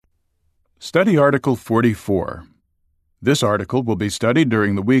Study Article 44. This article will be studied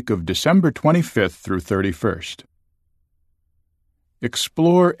during the week of December 25th through 31st.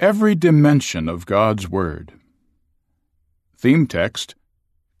 Explore every dimension of God's Word. Theme text: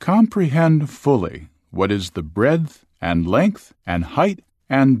 Comprehend fully what is the breadth and length and height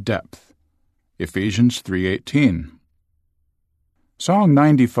and depth. Ephesians 3:18. Song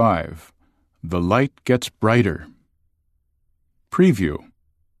 95. The Light Gets Brighter. Preview.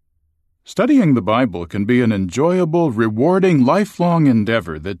 Studying the Bible can be an enjoyable, rewarding, lifelong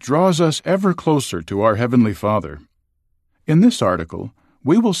endeavor that draws us ever closer to our Heavenly Father. In this article,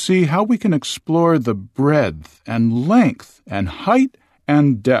 we will see how we can explore the breadth and length and height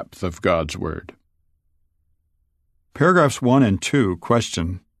and depth of God's Word. Paragraphs 1 and 2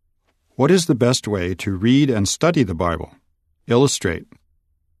 question: What is the best way to read and study the Bible? Illustrate.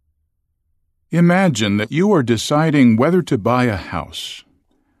 Imagine that you are deciding whether to buy a house.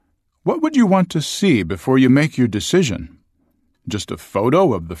 What would you want to see before you make your decision? Just a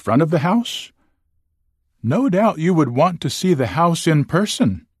photo of the front of the house? No doubt you would want to see the house in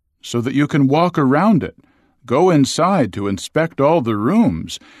person, so that you can walk around it, go inside to inspect all the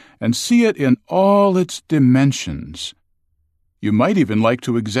rooms, and see it in all its dimensions. You might even like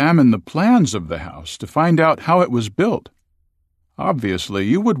to examine the plans of the house to find out how it was built. Obviously,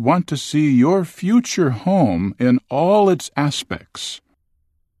 you would want to see your future home in all its aspects.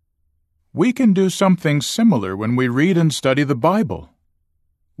 We can do something similar when we read and study the Bible.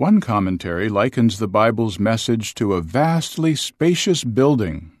 One commentary likens the Bible's message to a vastly spacious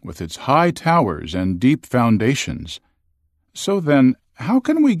building with its high towers and deep foundations. So then, how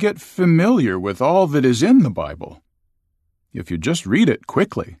can we get familiar with all that is in the Bible? If you just read it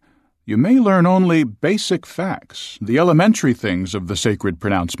quickly, you may learn only basic facts, the elementary things of the sacred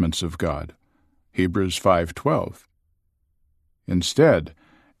pronouncements of God. Hebrews 5:12. Instead,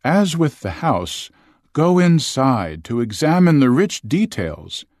 as with the house, go inside to examine the rich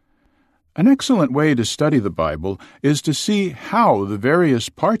details. An excellent way to study the Bible is to see how the various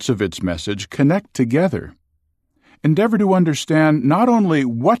parts of its message connect together. Endeavor to understand not only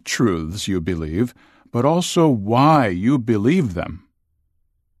what truths you believe, but also why you believe them.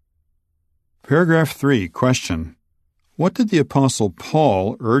 Paragraph 3 question: What did the Apostle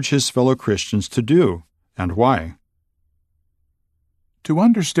Paul urge his fellow Christians to do, and why? To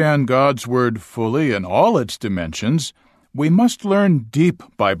understand God's Word fully in all its dimensions, we must learn deep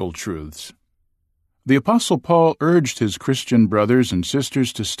Bible truths. The Apostle Paul urged his Christian brothers and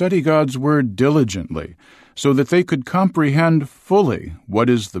sisters to study God's Word diligently, so that they could comprehend fully what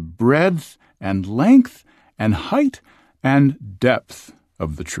is the breadth and length and height and depth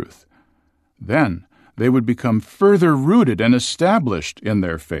of the truth. Then they would become further rooted and established in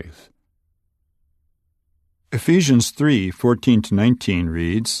their faith. Ephesians 3:14-19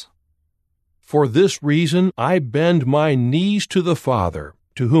 reads, For this reason I bend my knees to the Father,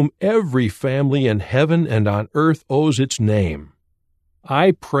 to whom every family in heaven and on earth owes its name.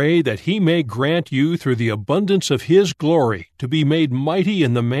 I pray that he may grant you through the abundance of his glory to be made mighty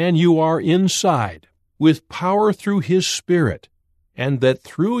in the man you are inside, with power through his Spirit, and that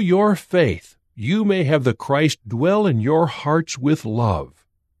through your faith you may have the Christ dwell in your hearts with love.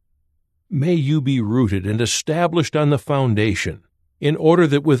 May you be rooted and established on the foundation, in order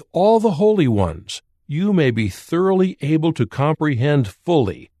that with all the holy ones you may be thoroughly able to comprehend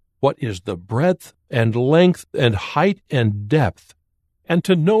fully what is the breadth and length and height and depth, and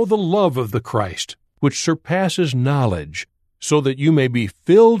to know the love of the Christ, which surpasses knowledge, so that you may be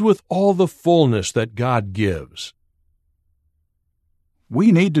filled with all the fullness that God gives.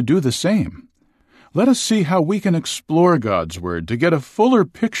 We need to do the same. Let us see how we can explore God's Word to get a fuller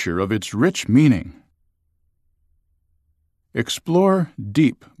picture of its rich meaning. Explore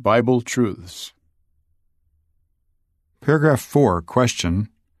deep Bible truths. Paragraph 4 question: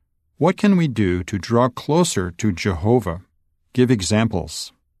 What can we do to draw closer to Jehovah? Give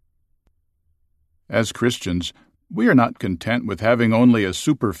examples. As Christians, we are not content with having only a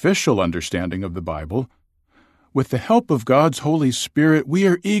superficial understanding of the Bible. With the help of God's Holy Spirit, we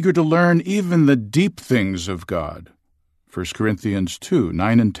are eager to learn even the deep things of God. 1 Corinthians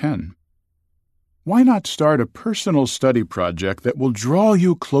 2:9 and 10. Why not start a personal study project that will draw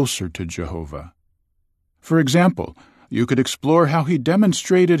you closer to Jehovah? For example, you could explore how he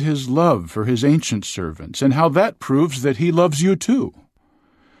demonstrated his love for his ancient servants and how that proves that he loves you too.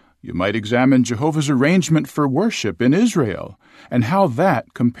 You might examine Jehovah's arrangement for worship in Israel and how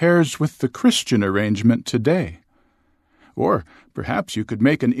that compares with the Christian arrangement today. Or perhaps you could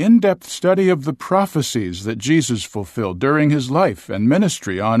make an in-depth study of the prophecies that Jesus fulfilled during his life and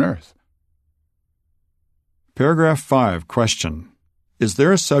ministry on earth. Paragraph 5 question: Is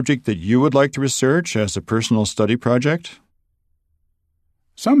there a subject that you would like to research as a personal study project?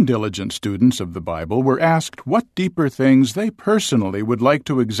 Some diligent students of the Bible were asked what deeper things they personally would like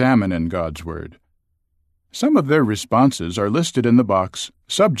to examine in God's Word. Some of their responses are listed in the box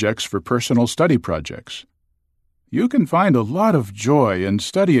Subjects for Personal Study Projects. You can find a lot of joy in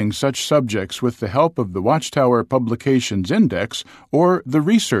studying such subjects with the help of the Watchtower Publications Index or the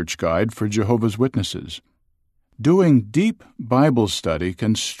Research Guide for Jehovah's Witnesses. Doing deep Bible study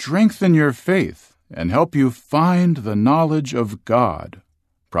can strengthen your faith and help you find the knowledge of God.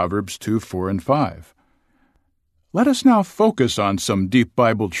 Proverbs 2, 4, and 5. Let us now focus on some deep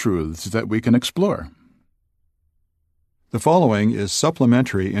Bible truths that we can explore. The following is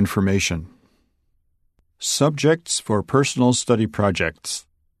supplementary information. Subjects for Personal Study Projects.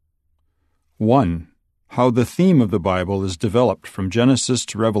 1. How the theme of the Bible is developed from Genesis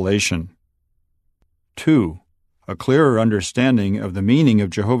to Revelation. 2. A clearer understanding of the meaning of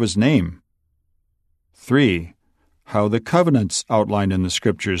Jehovah's name. 3. How the covenants outlined in the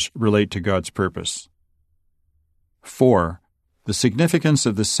Scriptures relate to God's purpose. 4. The significance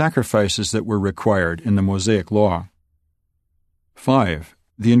of the sacrifices that were required in the Mosaic Law. 5.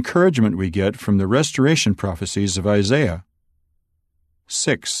 The encouragement we get from the restoration prophecies of Isaiah.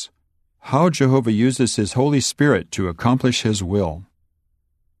 6. How Jehovah uses His Holy Spirit to accomplish His will.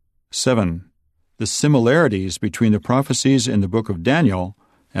 7. The similarities between the prophecies in the book of Daniel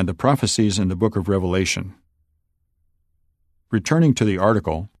and the prophecies in the book of Revelation. Returning to the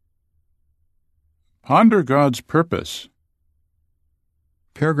article. Ponder God's purpose.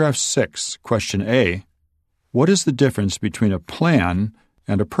 Paragraph 6, question A. What is the difference between a plan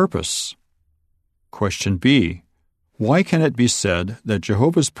and a purpose? Question B. Why can it be said that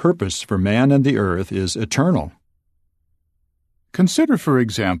Jehovah's purpose for man and the earth is eternal? Consider, for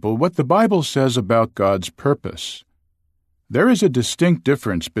example, what the Bible says about God's purpose. There is a distinct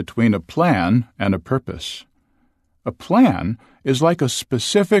difference between a plan and a purpose. A plan is like a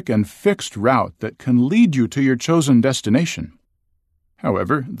specific and fixed route that can lead you to your chosen destination.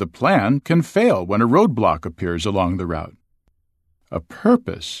 However, the plan can fail when a roadblock appears along the route. A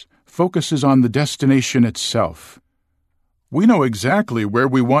purpose focuses on the destination itself. We know exactly where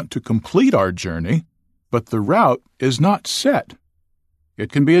we want to complete our journey, but the route is not set.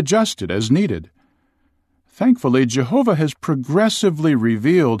 It can be adjusted as needed. Thankfully, Jehovah has progressively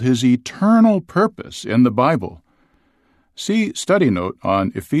revealed His eternal purpose in the Bible. See study note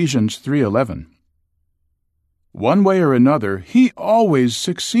on Ephesians 3:11. One way or another, He always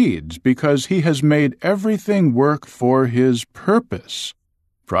succeeds because He has made everything work for His purpose.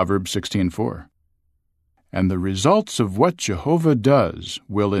 Proverbs 16:4. And the results of what Jehovah does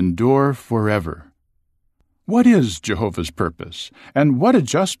will endure forever. What is Jehovah's purpose, and what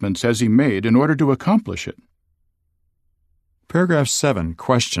adjustments has He made in order to accomplish it? Paragraph 7,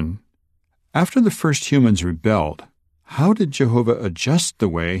 question. After the first humans rebelled, how did Jehovah adjust the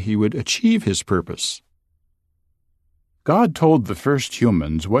way He would achieve His purpose? God told the first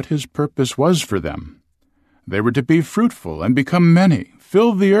humans what His purpose was for them. They were to be fruitful and become many,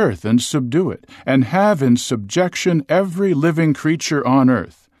 fill the earth and subdue it, and have in subjection every living creature on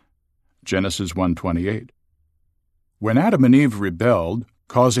earth. Genesis 1:28. When Adam and Eve rebelled,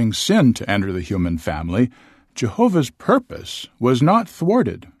 causing sin to enter the human family, Jehovah's purpose was not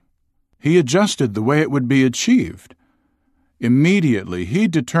thwarted. He adjusted the way it would be achieved. Immediately, He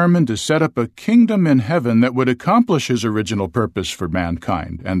determined to set up a kingdom in heaven that would accomplish His original purpose for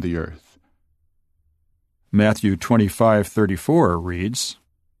mankind and the earth. Matthew 25:34 reads,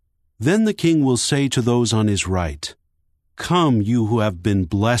 Then the king will say to those on his right, Come, you who have been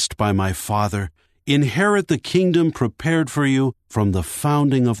blessed by my Father, inherit the kingdom prepared for you from the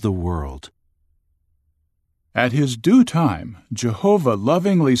founding of the world. At His due time, Jehovah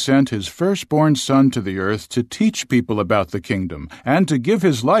lovingly sent His firstborn Son to the earth to teach people about the kingdom and to give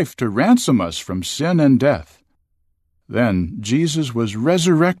His life to ransom us from sin and death. Then Jesus was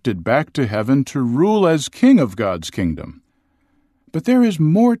resurrected back to heaven to rule as King of God's kingdom. But there is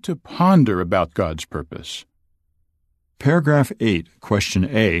more to ponder about God's purpose. Paragraph 8, question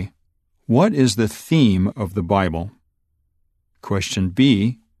A. What is the theme of the Bible? Question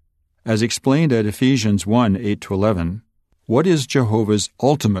B. As explained at Ephesians 1:8-11, what is Jehovah's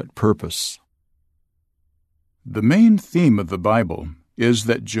ultimate purpose? The main theme of the Bible is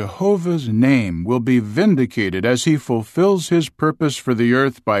that Jehovah's name will be vindicated as He fulfills His purpose for the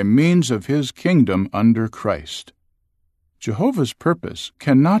earth by means of His kingdom under Christ. Jehovah's purpose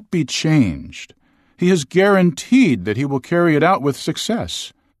cannot be changed. He has guaranteed that He will carry it out with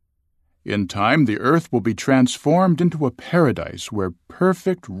success. In time, the earth will be transformed into a paradise where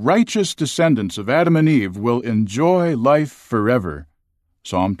perfect, righteous descendants of Adam and Eve will enjoy life forever.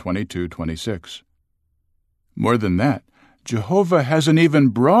 Psalm 22:26. More than that, Jehovah has an even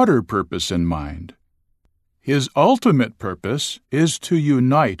broader purpose in mind. His ultimate purpose is to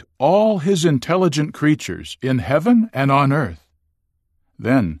unite all His intelligent creatures in heaven and on earth.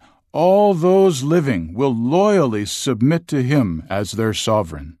 Then all those living will loyally submit to Him as their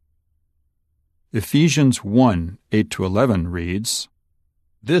sovereign. Ephesians 1:8-11 reads,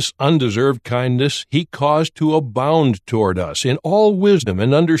 This undeserved kindness He caused to abound toward us in all wisdom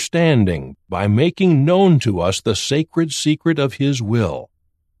and understanding, by making known to us the sacred secret of His will.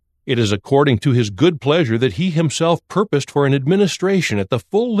 It is according to His good pleasure that He Himself purposed for an administration at the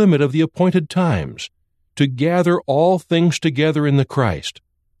full limit of the appointed times, to gather all things together in the Christ,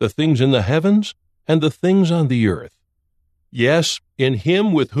 the things in the heavens and the things on the earth. Yes, in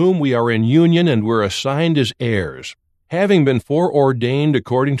Him with whom we are in union and were assigned as heirs, having been foreordained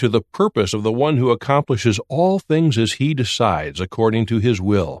according to the purpose of the one who accomplishes all things as He decides according to His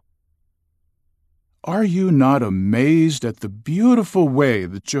will. Are you not amazed at the beautiful way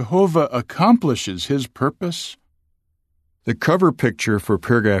that Jehovah accomplishes His purpose? The cover picture for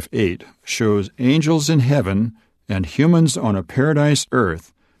paragraph 8 shows angels in heaven and humans on a paradise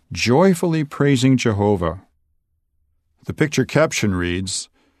earth joyfully praising Jehovah. The picture caption reads,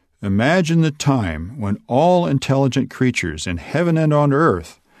 Imagine the time when all intelligent creatures in heaven and on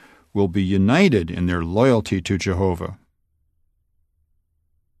earth will be united in their loyalty to Jehovah.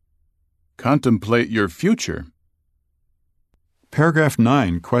 Contemplate your future. Paragraph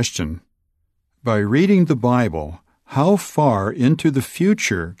 9, question. By reading the Bible, how far into the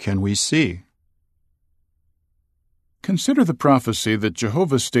future can we see? Consider the prophecy that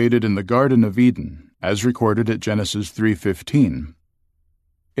Jehovah stated in the Garden of Eden, as recorded at Genesis 3:15.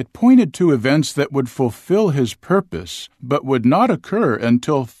 It pointed to events that would fulfill His purpose, but would not occur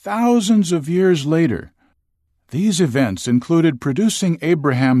until thousands of years later. These events included producing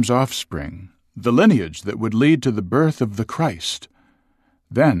Abraham's offspring, the lineage that would lead to the birth of the Christ.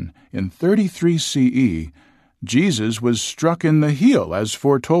 Then, in 33 CE, Jesus was struck in the heel as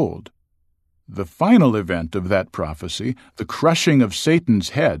foretold. The final event of that prophecy, the crushing of Satan's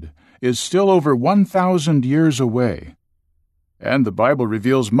head, is still over 1,000 years away. And the Bible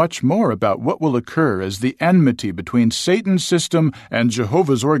reveals much more about what will occur as the enmity between Satan's system and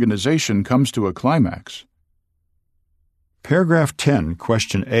Jehovah's organization comes to a climax. Paragraph 10,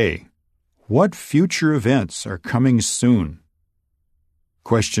 question A. What future events are coming soon?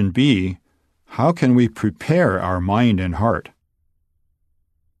 Question B. How can we prepare our mind and heart?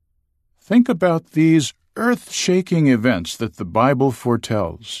 Think about these earth-shaking events that the Bible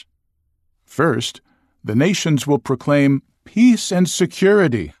foretells. First, the nations will proclaim peace and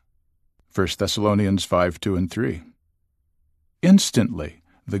security. 1 Thessalonians 5:2-3. Instantly,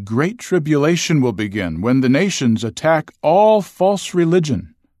 the Great Tribulation will begin when the nations attack all false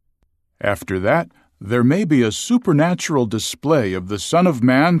religion. After that, there may be a supernatural display of the Son of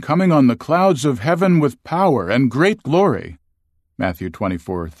Man coming on the clouds of heaven with power and great glory. Matthew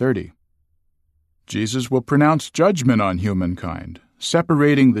 24:30. Jesus will pronounce judgment on humankind,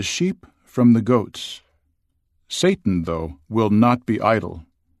 separating the sheep from the goats. Satan, though, will not be idle.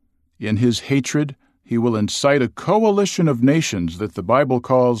 In his hatred, he will incite a coalition of nations that the Bible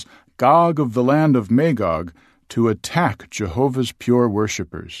calls Gog of the land of Magog to attack Jehovah's pure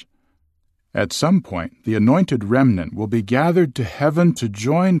worshippers. At some point, the anointed remnant will be gathered to heaven to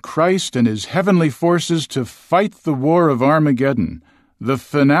join Christ and His heavenly forces to fight the war of Armageddon, the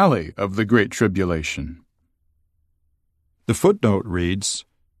finale of the Great Tribulation. The footnote reads,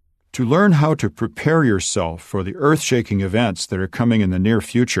 To learn how to prepare yourself for the earth-shaking events that are coming in the near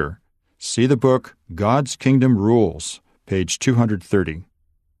future, see the book God's Kingdom Rules, page 230.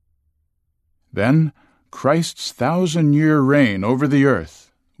 Then Christ's 1,000-year reign over the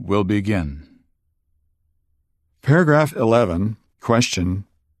earth will begin. Paragraph 11, question.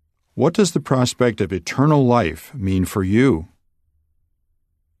 What does the prospect of eternal life mean for you?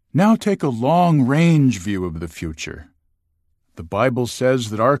 Now take a long-range view of the future. The Bible says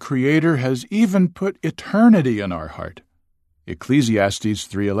that our Creator has even put eternity in our heart. Ecclesiastes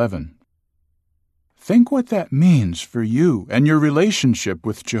 3:11. Think what that means for you and your relationship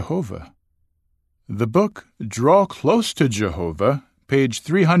with Jehovah. The book Draw Close to Jehovah, page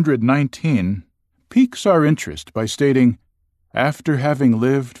 319, piques our interest by stating, after having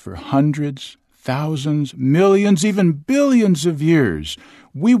lived for hundreds, thousands, millions, even billions of years,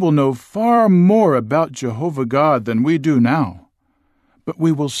 we will know far more about Jehovah God than we do now. But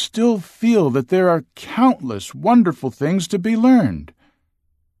we will still feel that there are countless wonderful things to be learned.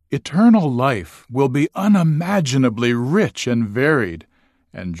 Eternal life will be unimaginably rich and varied,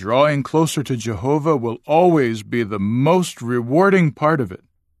 and drawing closer to Jehovah will always be the most rewarding part of it.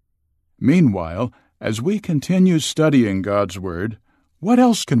 Meanwhile, as we continue studying God's Word, what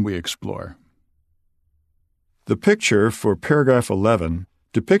else can we explore? The picture for paragraph 11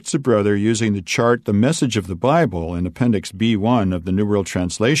 depicts a brother using the chart The Message of the Bible in Appendix B1 of the New World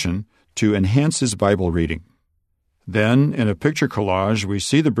Translation to enhance his Bible reading. Then, in a picture collage, we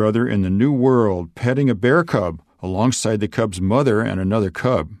see the brother in the New World petting a bear cub alongside the cub's mother and another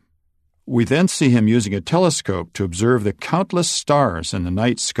cub. We then see him using a telescope to observe the countless stars in the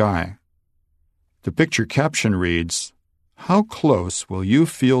night sky. The picture caption reads, "How close will you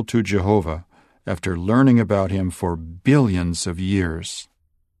feel to Jehovah after learning about him for billions of years?"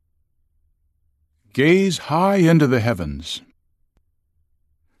 Gaze high into the heavens.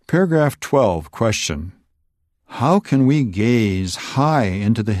 Paragraph 12, question. How can we gaze high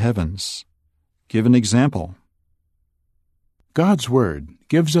into the heavens? Give an example. God's Word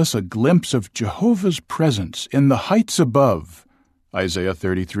gives us a glimpse of Jehovah's presence in the heights above, Isaiah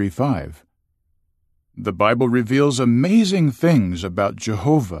 33:5. The Bible reveals amazing things about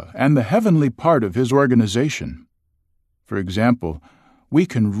Jehovah and the heavenly part of His organization. For example, we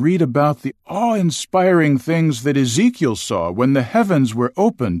can read about the awe-inspiring things that Ezekiel saw when the heavens were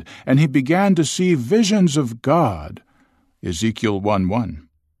opened and he began to see visions of God, Ezekiel 1:1.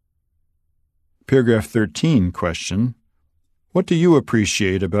 Paragraph 13, question. What do you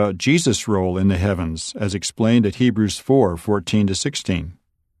appreciate about Jesus' role in the heavens, as explained at Hebrews 4:14-16?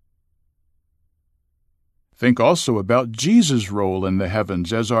 Think also about Jesus' role in the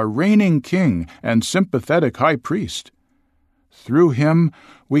heavens as our reigning King and sympathetic High Priest. Through Him,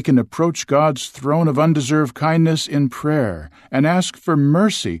 we can approach God's throne of undeserved kindness in prayer and ask for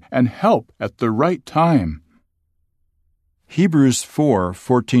mercy and help at the right time. Hebrews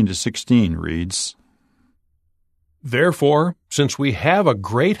 4:14-16 reads, Therefore, since we have a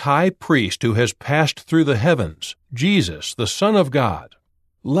great high priest who has passed through the heavens, Jesus, the Son of God,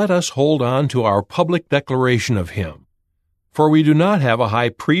 let us hold on to our public declaration of Him. For we do not have a high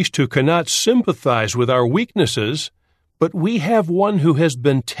priest who cannot sympathize with our weaknesses, but we have one who has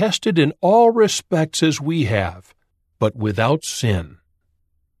been tested in all respects as we have, but without sin.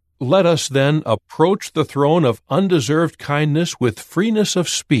 Let us then approach the throne of undeserved kindness with freeness of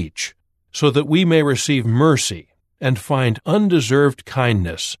speech, so that we may receive mercy and find undeserved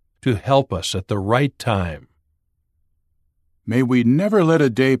kindness to help us at the right time. May we never let a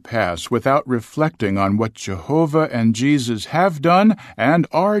day pass without reflecting on what Jehovah and Jesus have done and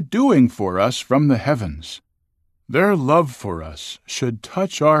are doing for us from the heavens. Their love for us should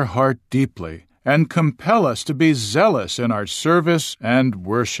touch our heart deeply and compel us to be zealous in our service and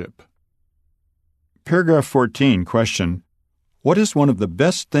worship. Paragraph 14, question. What is one of the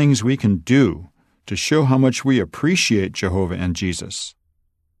best things we can do to show how much we appreciate Jehovah and Jesus?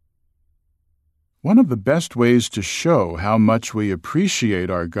 One of the best ways to show how much we appreciate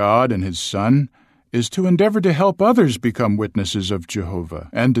our God and His Son is to endeavor to help others become witnesses of Jehovah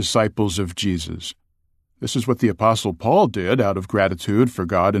and disciples of Jesus. This is what the Apostle Paul did out of gratitude for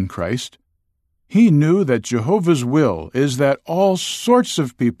God and Christ. He knew that Jehovah's will is that all sorts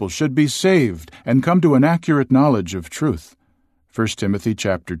of people should be saved and come to an accurate knowledge of truth. 1 Timothy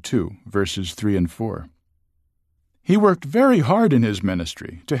chapter 2, verses 3 and 4. He worked very hard in his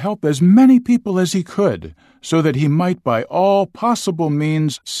ministry to help as many people as he could, so that he might by all possible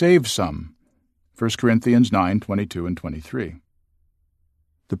means save some. 1 Corinthians 9:22 and 23.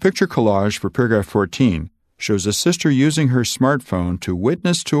 The picture collage for paragraph 14 shows a sister using her smartphone to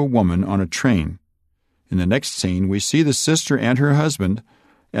witness to a woman on a train. In the next scene, we see the sister and her husband,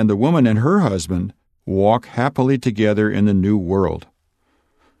 and the woman and her husband walk happily together in the new world.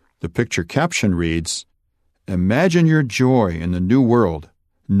 The picture caption reads, Imagine your joy in the new world,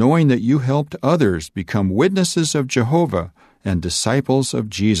 knowing that you helped others become witnesses of Jehovah and disciples of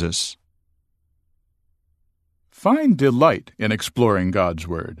Jesus. Find delight in exploring God's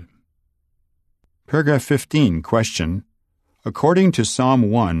Word. Paragraph 15, question. According to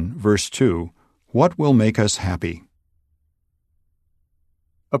Psalm 1, verse 2, what will make us happy?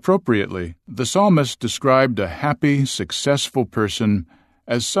 Appropriately, the psalmist described a happy, successful person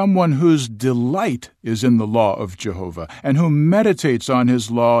as someone whose delight is in the law of Jehovah and who meditates on His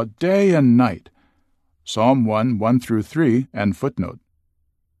law day and night. Psalm 1:1-3, and footnote.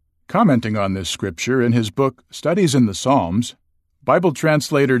 Commenting on this scripture in his book Studies in the Psalms, Bible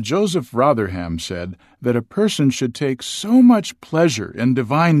translator Joseph Rotherham said that a person should take so much pleasure in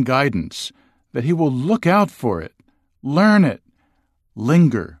divine guidance that he will look out for it, learn it,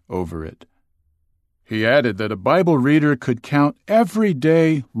 linger over it. He added that a Bible reader could count every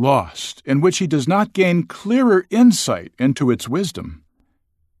day lost in which he does not gain clearer insight into its wisdom.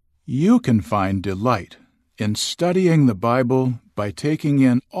 You can find delight in studying the Bible by taking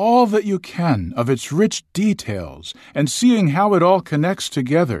in all that you can of its rich details and seeing how it all connects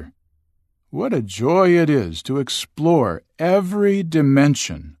together. What a joy it is to explore every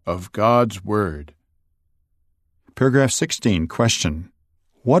dimension of God's Word. Paragraph 16, question.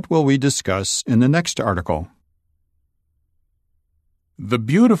 What will we discuss in the next article? The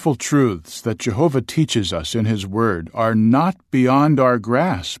beautiful truths that Jehovah teaches us in His Word are not beyond our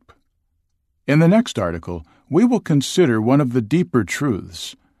grasp. In the next article, we will consider one of the deeper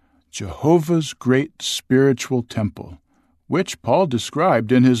truths, Jehovah's great spiritual temple, which Paul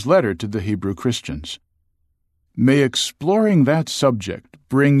described in his letter to the Hebrew Christians. May exploring that subject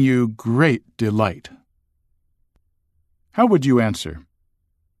bring you great delight. How would you answer?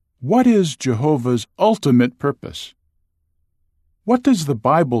 What is Jehovah's ultimate purpose? What does the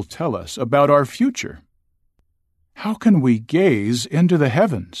Bible tell us about our future? How can we gaze into the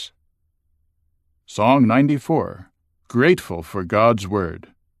heavens? Song 94, Grateful for God's Word.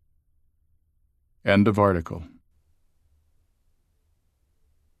 End of article.